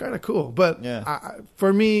better. So kind of cool. But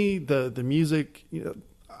for me, the music,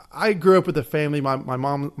 I grew up with a family.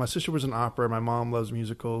 My sister was an opera. My mom loves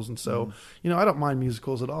musicals. And so, I don't mind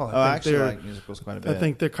musicals at all. I actually like musicals quite a bit. I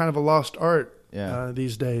think they're kind of a lost art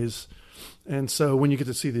these days. And so when you get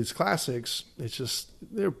to see these classics, it's just,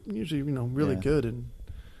 they're usually, really good. And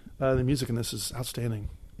the music in this is outstanding.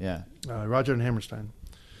 Yeah. Roger and Hammerstein.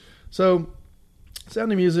 So,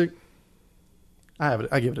 Sound of Music,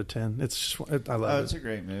 I give it a 10. I love it. It's a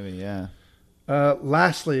great movie, yeah.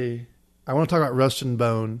 Lastly, I want to talk about Rust and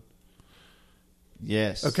Bone.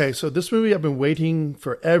 Yes. Okay, so this movie I've been waiting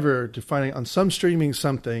forever to find it on some streaming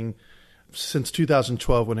something since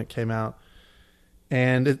 2012 when it came out.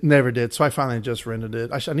 And it never did, so I finally just rented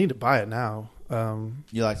it. I need to buy it now.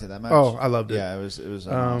 You liked it that much? Oh, I loved it. Yeah, it was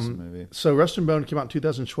an awesome movie. So Rust and Bone came out in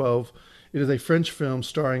 2012. It is a French film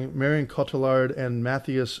starring Marion Cotillard and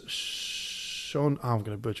Matthias I'm going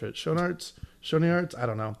to butcher it. Schoenaerts? I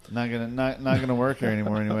don't know. Not gonna work here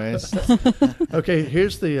anymore, anyways. Okay,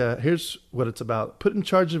 here's what it's about. Put in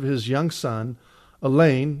charge of his young son,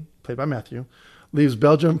 Elaine, played by Matthew, leaves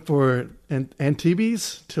Belgium for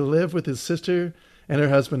Antibes to live with his sister and her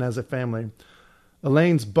husband as a family.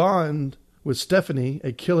 Elaine's bond with Stephanie,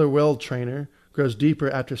 a killer whale trainer, grows deeper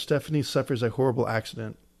after Stephanie suffers a horrible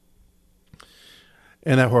accident.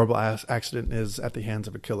 And that horrible accident is at the hands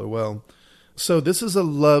of a killer whale. So this is a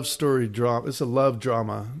love story drama. It's a love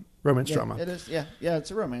drama, romance drama. It is. Yeah,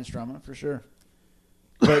 it's a romance drama for sure.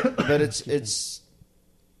 But it's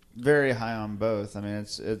very high on both. I mean,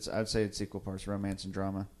 it's I'd say it's equal parts romance and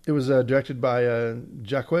drama. It was directed by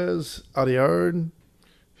Jacques Audiard,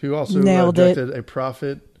 who also Nailed directed it. A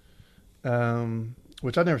Prophet,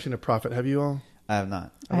 which I've never seen. A Prophet. Have you all? I have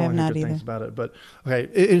not. I have not good either. things about it, but okay.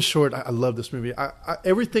 In short, I love this movie. I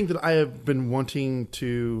everything that I have been wanting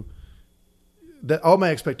to, that all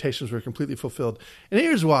my expectations were completely fulfilled. And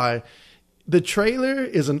here's why: the trailer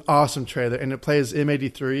is an awesome trailer, and it plays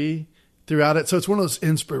M83 throughout it. So it's one of those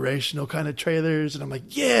inspirational kind of trailers, and I'm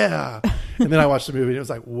like, yeah. And then I watched the movie, and it was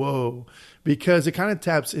like, whoa, because it kind of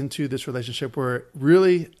taps into this relationship where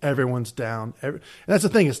really everyone's down. And that's the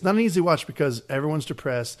thing; it's not an easy watch because everyone's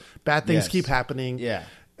depressed, bad things keep happening. Yeah.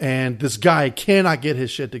 And this guy cannot get his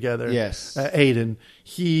shit together. Yes. Aiden.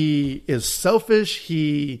 He is selfish.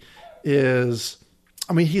 He is,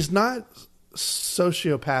 I mean, he's not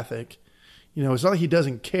sociopathic. You know, it's not like he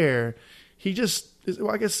doesn't care. He just, well,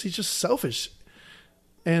 I guess he's just selfish.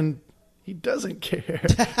 And he doesn't care.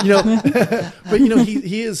 You know, but, you know,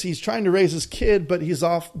 he's trying to raise his kid, but he's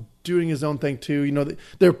off doing his own thing too. You know,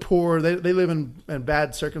 they're poor. They live in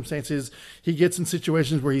bad circumstances. He gets in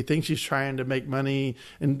situations where he thinks he's trying to make money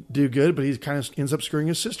and do good, but he kind of ends up screwing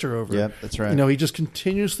his sister over. Yep, that's right. You know, he just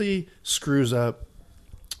continuously screws up.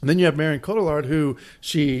 And then you have Marion Cotillard, who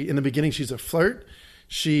in the beginning, she's a flirt.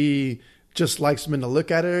 She just likes men to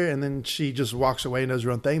look at her, and then she just walks away and does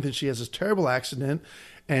her own thing. Then she has this terrible accident,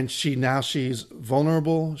 and she's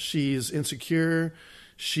vulnerable. She's insecure.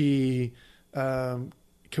 She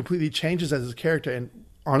completely changes as a character. And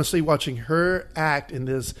honestly, watching her act in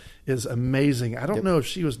this is amazing. I don't know if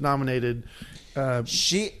she was nominated.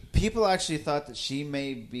 People actually thought that she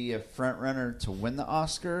may be a front runner to win the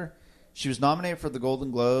Oscar. She was nominated for the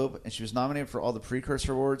Golden Globe, and she was nominated for all the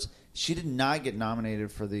precursor awards. She did not get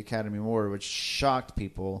nominated for the Academy Award, which shocked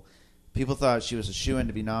people. People thought she was a shoo-in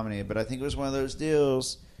to be nominated, but I think it was one of those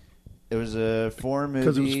deals. It was a foreign movie.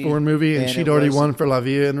 Because it was a foreign movie, and she'd already won for La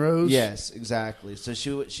Vie en Rose. Yes, exactly. So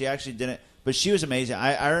she actually didn't. But she was amazing.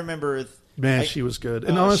 I remember... Man, she was good.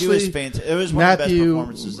 And honestly, she was fantastic. It was one of the best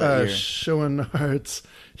performances that year. Schoenhardt's,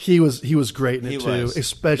 he was great in it too.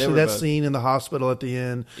 Especially that scene in the hospital at the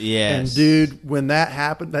end. Yes. And dude, when that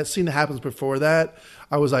happened, that scene that happens before that,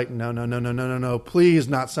 I was like, no, please,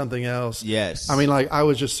 not something else. Yes. I mean, like, I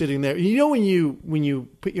was just sitting there. You know, when you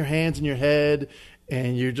put your hands in your head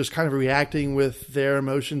and you're just kind of reacting with their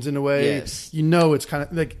emotions in a way. Yes. You know, it's kind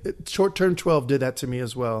of like Short Term 12 did that to me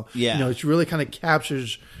as well. Yeah. You know, it really kind of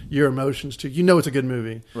captures your emotions too. You know, it's a good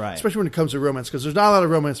movie. Right. Especially when it comes to romance, because there's not a lot of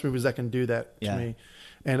romance movies that can do that to me.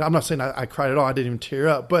 And I'm not saying I cried at all. I didn't even tear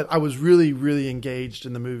up, but I was really, really engaged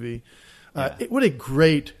in the movie. What a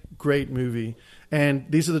great, great movie. And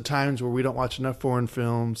these are the times where we don't watch enough foreign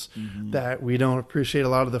films, that we don't appreciate a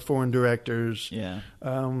lot of the foreign directors. Yeah.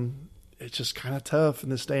 It's just kind of tough in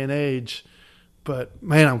this day and age. But,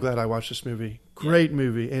 man, I'm glad I watched this movie. Great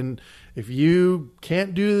movie. And if you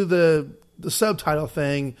can't do the subtitle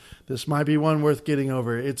thing, this might be one worth getting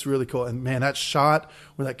over. It's really cool. And, man, that shot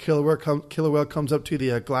where that killer whale comes up to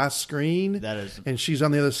the glass screen, and she's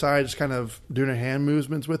on the other side just kind of doing her hand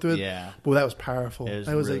movements with it. Yeah. Boy, that was powerful.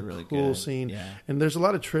 That was really, a really cool good. scene. Yeah. And there's a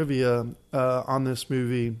lot of trivia on this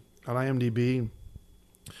movie on IMDb,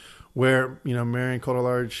 where, you know, Marion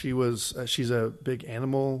Cotillard, she's a big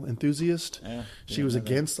animal enthusiast. She was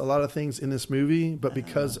against a lot of things in this movie, but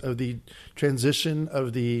because of the transition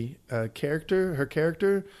of the her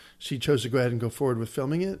character, she chose to go ahead and go forward with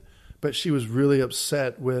filming it. But she was really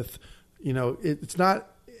upset with, you know, it's not,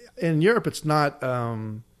 in Europe, it's not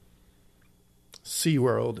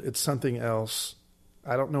SeaWorld. It's something else.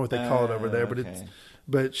 I don't know what they call it over there,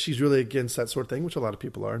 but she's really against that sort of thing, which a lot of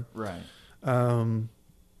people are. Right.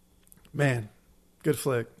 Man, good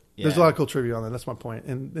flick. Yeah. There's a lot of cool trivia on that. That's my point.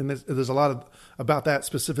 And there's a lot about that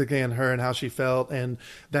specifically in her and how she felt, and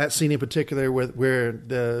that scene in particular where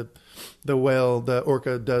the whale, the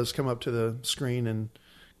orca, does come up to the screen and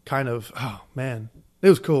kind of, oh man, it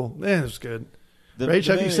was cool. Man, it was good. Rach,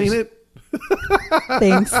 have you seen it?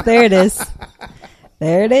 Thanks. There it is.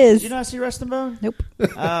 There it is. Did you not see Rust and Bone? Nope.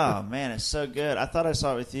 Oh man, it's so good. I thought I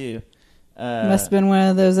saw it with you. Must have been one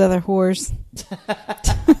of those other whores.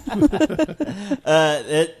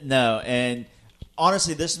 No, and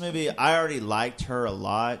honestly, this movie, I already liked her a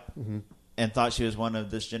lot and thought she was one of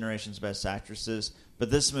this generation's best actresses. But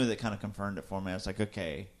this is a movie that kind of confirmed it for me. I was like,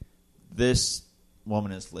 okay, this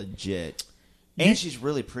woman is legit. And she's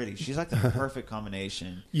really pretty. She's like the perfect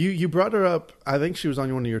combination. You brought her up. I think she was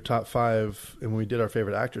on one of your top 5 when we did our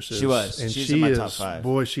favorite actresses. She was. And she's she in my is, top 5.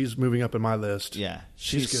 Boy, she's moving up in my list. Yeah.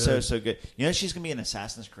 She's She's so good. You know she's going to be in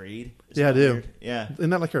Assassin's Creed? Yeah, I do. Weird? Yeah. Isn't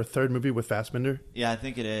that like her 3rd movie with Fassbender? Yeah, I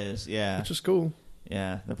think it is. Yeah. Which is cool.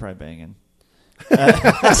 Yeah, they're probably banging.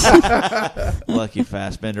 Lucky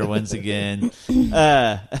Fassbender wins again.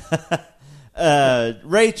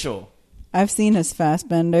 Rachel. I've seen his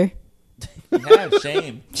Fassbender. Yeah,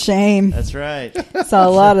 shame. Shame. That's right. Saw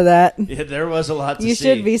a lot of that. Yeah, there was a lot to see. You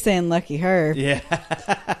should be saying lucky her. Yeah.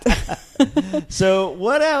 So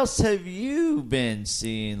what else have you been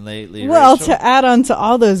seeing lately, Well, Rachel? to add on to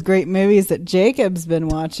all those great movies that Jacob's been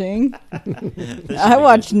watching, I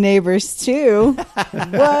watched Neighbors too.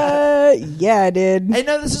 What? Yeah, I did. Hey,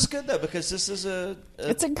 no, this is good though because this is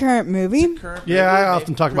it's a current movie. I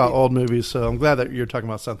often talk about old movies, so I'm glad that you're talking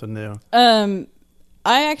about something new.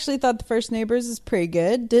 I actually thought the first Neighbors was pretty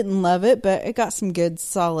good. Didn't love it, but it got some good,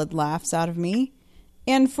 solid laughs out of me.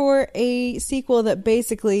 And for a sequel that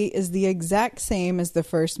basically is the exact same as the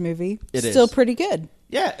first movie, still pretty good.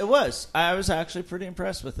 Yeah, it was. I was actually pretty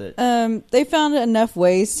impressed with it. They found enough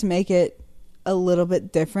ways to make it a little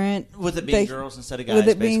bit different. With it being girls instead of guys, with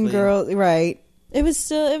it basically. being girls, right? It was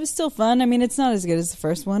still fun. I mean, it's not as good as the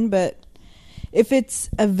first one, but if it's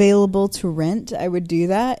available to rent, I would do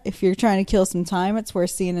that. If you're trying to kill some time, it's worth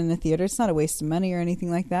seeing in the theater. It's not a waste of money or anything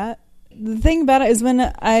like that. The thing about it is when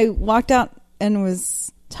I walked out and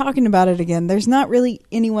was talking about it again, there's not really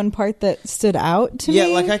any one part that stood out to me. Yeah,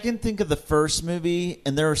 like I can think of the first movie,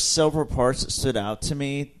 and there are several parts that stood out to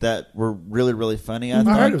me that were really, really funny. I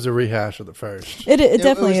heard it was a rehash of the first. It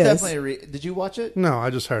definitely it was is. Definitely did you watch it? No, I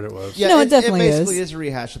just heard it was. Yeah, no, it definitely is. It basically is a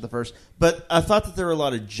rehash of the first. But I thought that there were a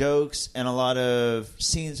lot of jokes and a lot of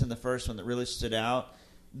scenes in the first one that really stood out.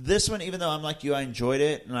 This one, even though I'm like you, I enjoyed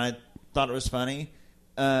it, and I thought it was funny.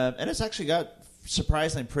 And it's actually got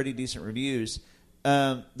surprisingly pretty decent reviews.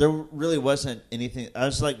 There really wasn't anything. I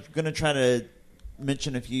was like going to try to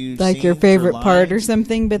mention a few like your favorite part or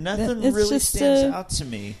something, but nothing it's really just stands out to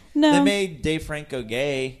me. No, they made Dave Franco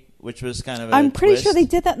gay, which was kind of. I'm pretty twist. sure they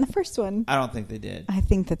did that in the first one. I don't think they did. I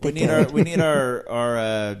think that they did. We need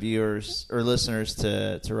our viewers or listeners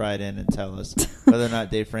to write in and tell us whether or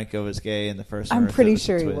not Dave Franco was gay in the first one. I'm or if pretty it was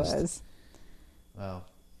sure a he twist. was. Well,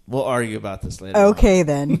 we'll argue about this later. Okay,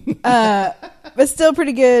 then. But still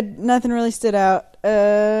pretty good. Nothing really stood out.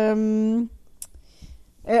 I'm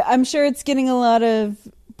sure it's getting a lot of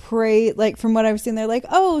praise. Like from what I've seen, they're like,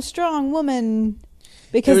 "Oh, strong woman,"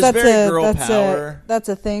 because that's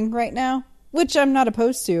a thing right now, which I'm not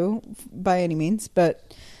opposed to by any means.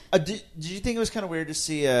 But did you think it was kind of weird to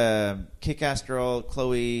see kick-ass girl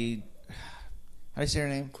Chloe? How do you say her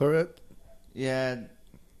name? Clarette. Yeah,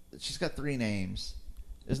 she's got 3 names.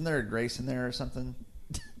 Isn't there a Grace in there or something?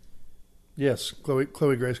 Yes, Chloe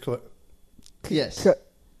Grace. Yes,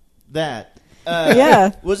 that.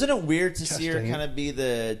 Yeah, wasn't it weird to see her kind of be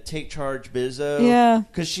the take charge Bizzo? Yeah,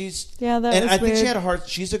 because she's that. And was I think weird. she had a hard.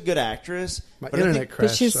 She's a good actress. My internet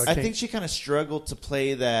crashed. I think she kind of struggled to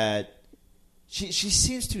play that. She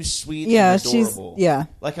seems too sweet. Yeah, and adorable. Yeah.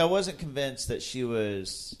 Like I wasn't convinced that she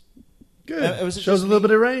was good. Shows a little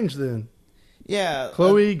bit of range then. Yeah,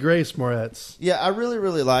 Chloe Grace Moretz. Yeah, I really,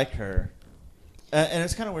 really like her, and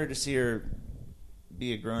it's kind of weird to see her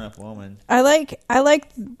be a grown-up woman.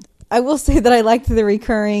 I will say that I liked the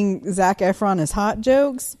recurring Zac Efron is hot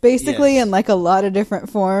jokes, basically, in like a lot of different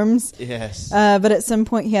forms. Yes. But at some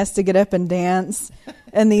point he has to get up and dance.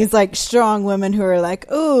 And these like strong women who are like,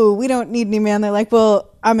 "Oh, we don't need any man." They're like, "Well,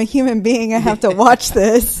 I'm a human being. I have to watch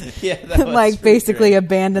this." Yeah, that was like basically great.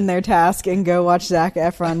 abandon their task and go watch Zac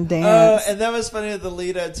Efron dance. And that was funny. The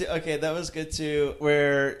lead up to that was good too.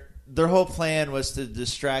 Where their whole plan was to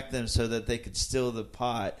distract them so that they could steal the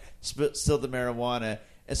pot, steal the marijuana.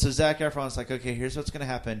 And so Zac Efron's like, okay, here's what's going to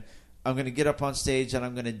happen. I'm going to get up on stage and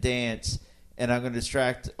I'm going to dance and I'm going to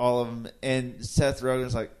distract all of them. And Seth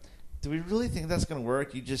Rogen's like, do we really think that's going to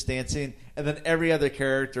work? You just dancing? And then every other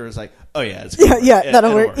character is like, oh, yeah, it's going to work.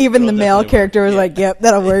 That'll work. Even the male character was like, yep,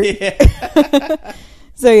 that'll work.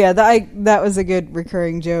 So, yeah, that was a good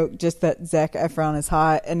recurring joke, just that Zac Efron is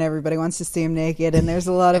hot and everybody wants to see him naked. And there's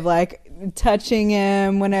a lot of, like, touching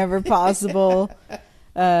him whenever possible.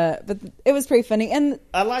 But it was pretty funny. And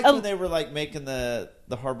I liked when they were, like, making the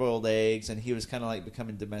the hard-boiled eggs, and he was kind of like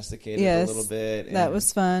becoming domesticated Yes, a little bit. And, that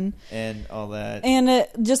was fun. And all that. And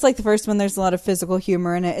just like the first one, there's a lot of physical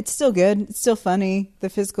humor in it. It's still good. It's still funny. The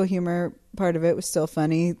physical humor part of it was still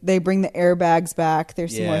funny. They bring the airbags back.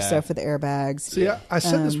 There's some more stuff with the airbags. See, I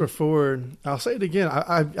said this before. I'll say it again.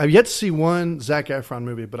 I've yet to see one Zac Efron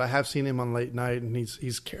movie, but I have seen him on Late Night, and he's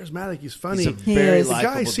charismatic. He's funny. He's a very the guy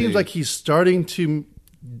likable seems dude. like he's starting to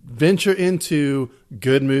venture into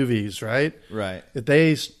good movies, right? Right. If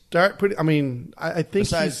they start putting, I mean, I think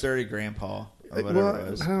Besides he's Dirty Grandpa or whatever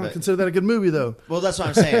it was. I don't but- consider that a good movie, though. Well, that's what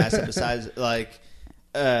I'm saying. I said besides, like...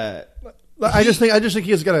 I just think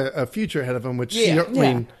he's got a future ahead of him, which I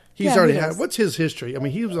mean, he's already had. What's his history? I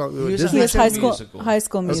mean, he was on Disney. He was High School Musical.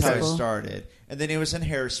 That's how he started, and then he was in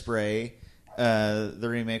Hairspray, the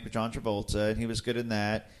remake with John Travolta, and he was good in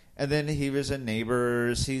that. And then he was in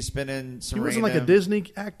Neighbors. He's been in some. He wasn't like a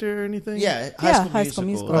Disney actor or anything. Yeah, High School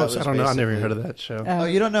Musical. Oh, I don't know. I've never even heard of that show. Oh,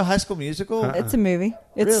 you don't know High School Musical? It's a movie.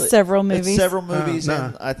 It's Really? several movies. It's several movies, Nah.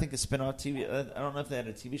 and I think a spin-off TV. I don't know if they had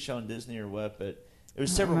a TV show on Disney or what, but it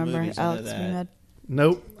was several remember. movies Alex into that. Winad.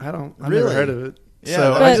 Nope, I don't. I've Really? never heard of it. Yeah,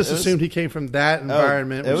 so but I just it was- assumed he came from that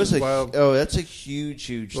environment. It which was is a wild. that's a huge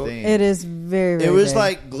thing. It is very, very It was big.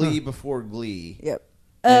 like Glee before Glee. Yep.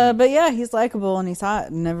 But yeah, he's likable and he's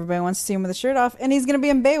hot, and everybody wants to see him with a shirt off. And he's going to be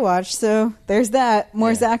in Baywatch, so there's that.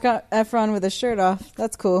 More Zac Efron with a shirt off.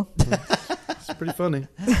 That's cool. It's pretty funny.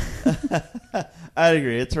 I'd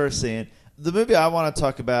agree. It's worth seeing. The movie I want to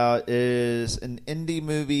talk about is an indie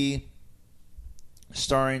movie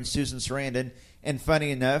starring Susan Sarandon. And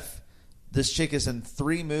funny enough, this chick is in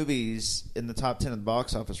 3 movies in the top 10 of the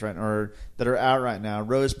box office right now, or that are out right now.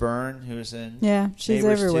 Rose Byrne, who's in she's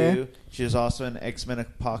Neighbors everywhere. 2. She was also in X-Men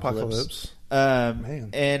Apocalypse.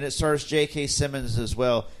 Man. And it stars J.K. Simmons as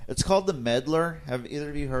well. It's called The Meddler. Have either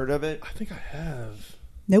of you heard of it? I think I have.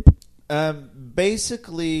 Nope.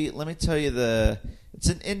 Basically, let me tell you it's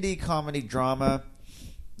an indie comedy drama.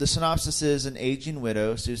 The synopsis is an aging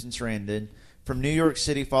widow, Susan Sarandon, from New York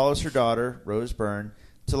City follows her daughter, Rose Byrne,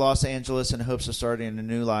 to Los Angeles in hopes of starting a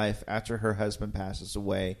new life after her husband passes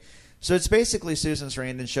away. So it's basically Susan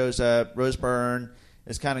Sarandon shows up, Rose Byrne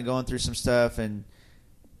is kind of going through some stuff, and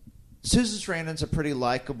Susan Sarandon's a pretty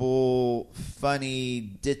likable,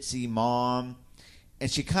 funny, ditzy mom, and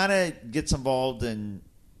she kind of gets involved in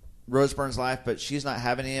Rose Byrne's life, but she's not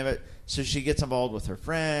having any of it, so she gets involved with her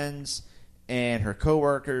friends and her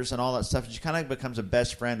coworkers and all that stuff, and she kind of becomes a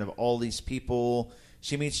best friend of all these people.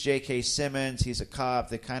 She meets J.K. Simmons. He's a cop.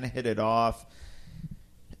 They kind of hit it off.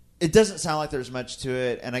 It doesn't sound like there's much to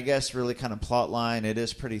it, and I guess really kind of plot line, it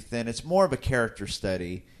is pretty thin. It's more of a character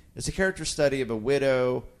study. It's a character study of a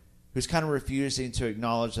widow who's kind of refusing to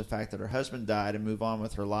acknowledge the fact that her husband died and move on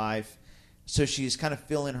with her life. So she's kind of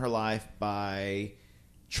filling her life by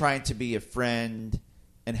trying to be a friend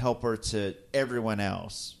and help her to everyone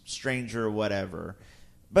else, stranger or whatever.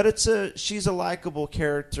 But she's a likable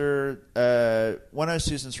character. One of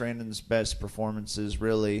Susan Sarandon's best performances,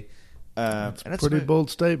 really. That's a pretty bold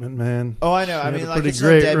statement, man. Oh, I know. She I had mean, a like pretty it's no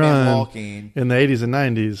great Dead Man run Walking in the 80s and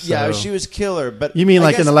 90s. So. Yeah, she was killer. But you mean I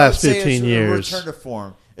like in guess the I last would say 15 it's a years? Return to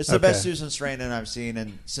form. It's the best Susan Sarandon I've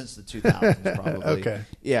seen since the 2000s, probably. Okay.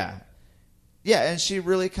 Yeah, and she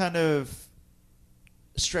really kind of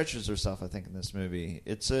stretches herself, I think, in this movie.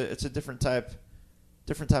 It's a different type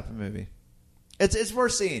of movie. It's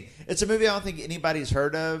worth seeing. It's a movie I don't think anybody's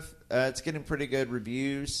heard of. It's getting pretty good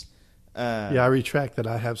reviews. I retract that.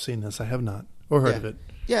 I have seen this. I have not or heard of it.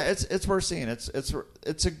 Yeah, it's worth seeing.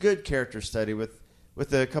 It's a good character study with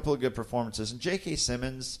a couple of good performances. And J.K.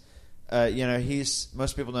 Simmons,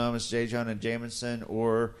 most people know him as J. Jonah Jameson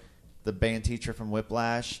or the band teacher from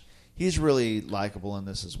Whiplash. He's really likable in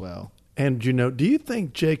this as well. And do you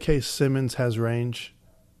think J.K. Simmons has range?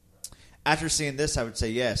 After seeing this, I would say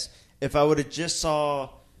yes. If I would have just saw...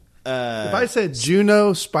 if I said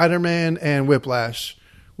Juno, Spider-Man, and Whiplash,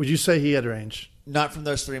 would you say he had range? Not from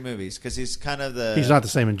those 3 movies, because he's kind of the... He's not the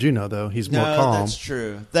same in Juno, though. He's more calm. That's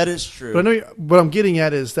true. That is true. But I know what I'm getting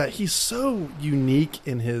at is that he's so unique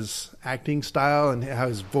in his acting style and how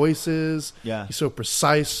his voice is. Yeah. He's so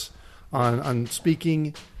precise on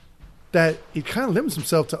speaking that he kind of limits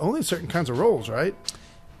himself to only certain kinds of roles, right?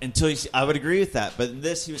 I would agree with that. But in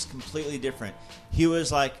this, he was completely different. He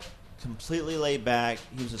was like completely laid back.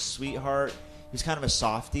 He was a sweetheart. He was kind of a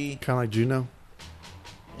softie. Kind of like Juno?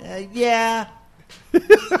 Yeah.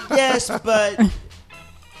 Yes, but...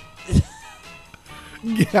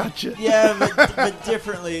 Gotcha. Yeah, but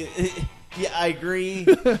differently. Yeah, I agree.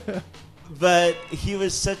 But he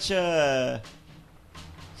was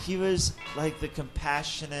he was like the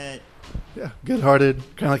compassionate... Yeah, good-hearted,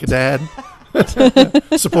 kind of like a dad.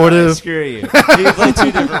 Supportive. Screw you. He played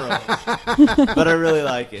 2 different roles. But I really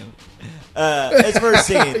like him. It's worth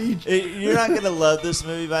seeing. You're not going to love this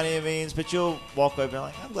movie by any means, but you'll walk away being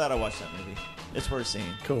like, I'm glad I watched that movie. It's worth seeing.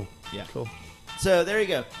 Cool. Yeah. Cool. So there you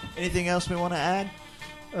go. Anything else we want to add?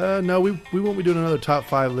 No, we won't be doing another top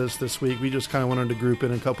 5 list this week. We just kind of wanted to group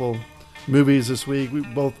in a couple movies this week.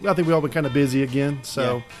 I think we all been kind of busy again,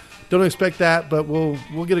 so don't expect that. But we'll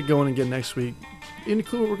get it going again next week. Any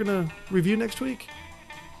clue what we're gonna review next week?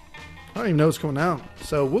 I don't even know what's coming out,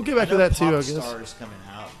 so we'll get back to that too. I guess. Stars coming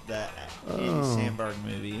out. That Andy Samberg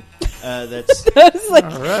movie. That's like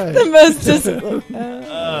all right. the most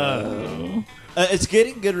it's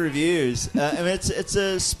getting good reviews. I mean, it's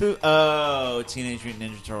a spook. Oh, Teenage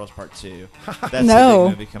Mutant Ninja Turtles Part 2. That's the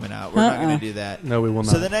big movie coming out. We're not going to do that. No, we will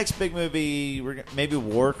not. So the next big movie, maybe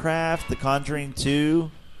Warcraft, The Conjuring 2.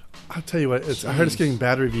 I'll tell you what. I heard it's getting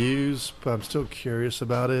bad reviews, but I'm still curious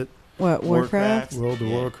about it. What, Warcraft? World of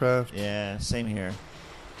Warcraft. Yeah, same here.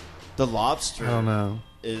 The Lobster. I don't know.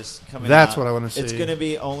 Is coming That's out. what I want to see. It's going to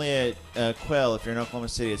be only at Quell. If you're in Oklahoma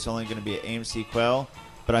City, it's only going to be at AMC Quell.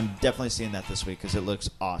 But I'm definitely seeing that this week because it looks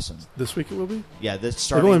awesome. This week it will be? Yeah, this They've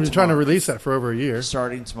starting only been trying to release that for over a year.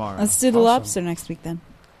 Starting tomorrow. Let's do the Lobster next week then.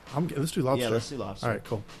 Let's do Lobster. Yeah, let's do Lobster. All right,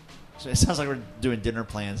 cool. So it sounds like we're doing dinner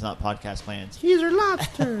plans, not podcast plans. Here's your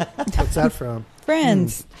lobster. What's that from?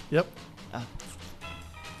 Friends. Yep.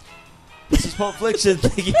 This is Pulp Fiction.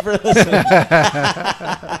 Thank you for listening.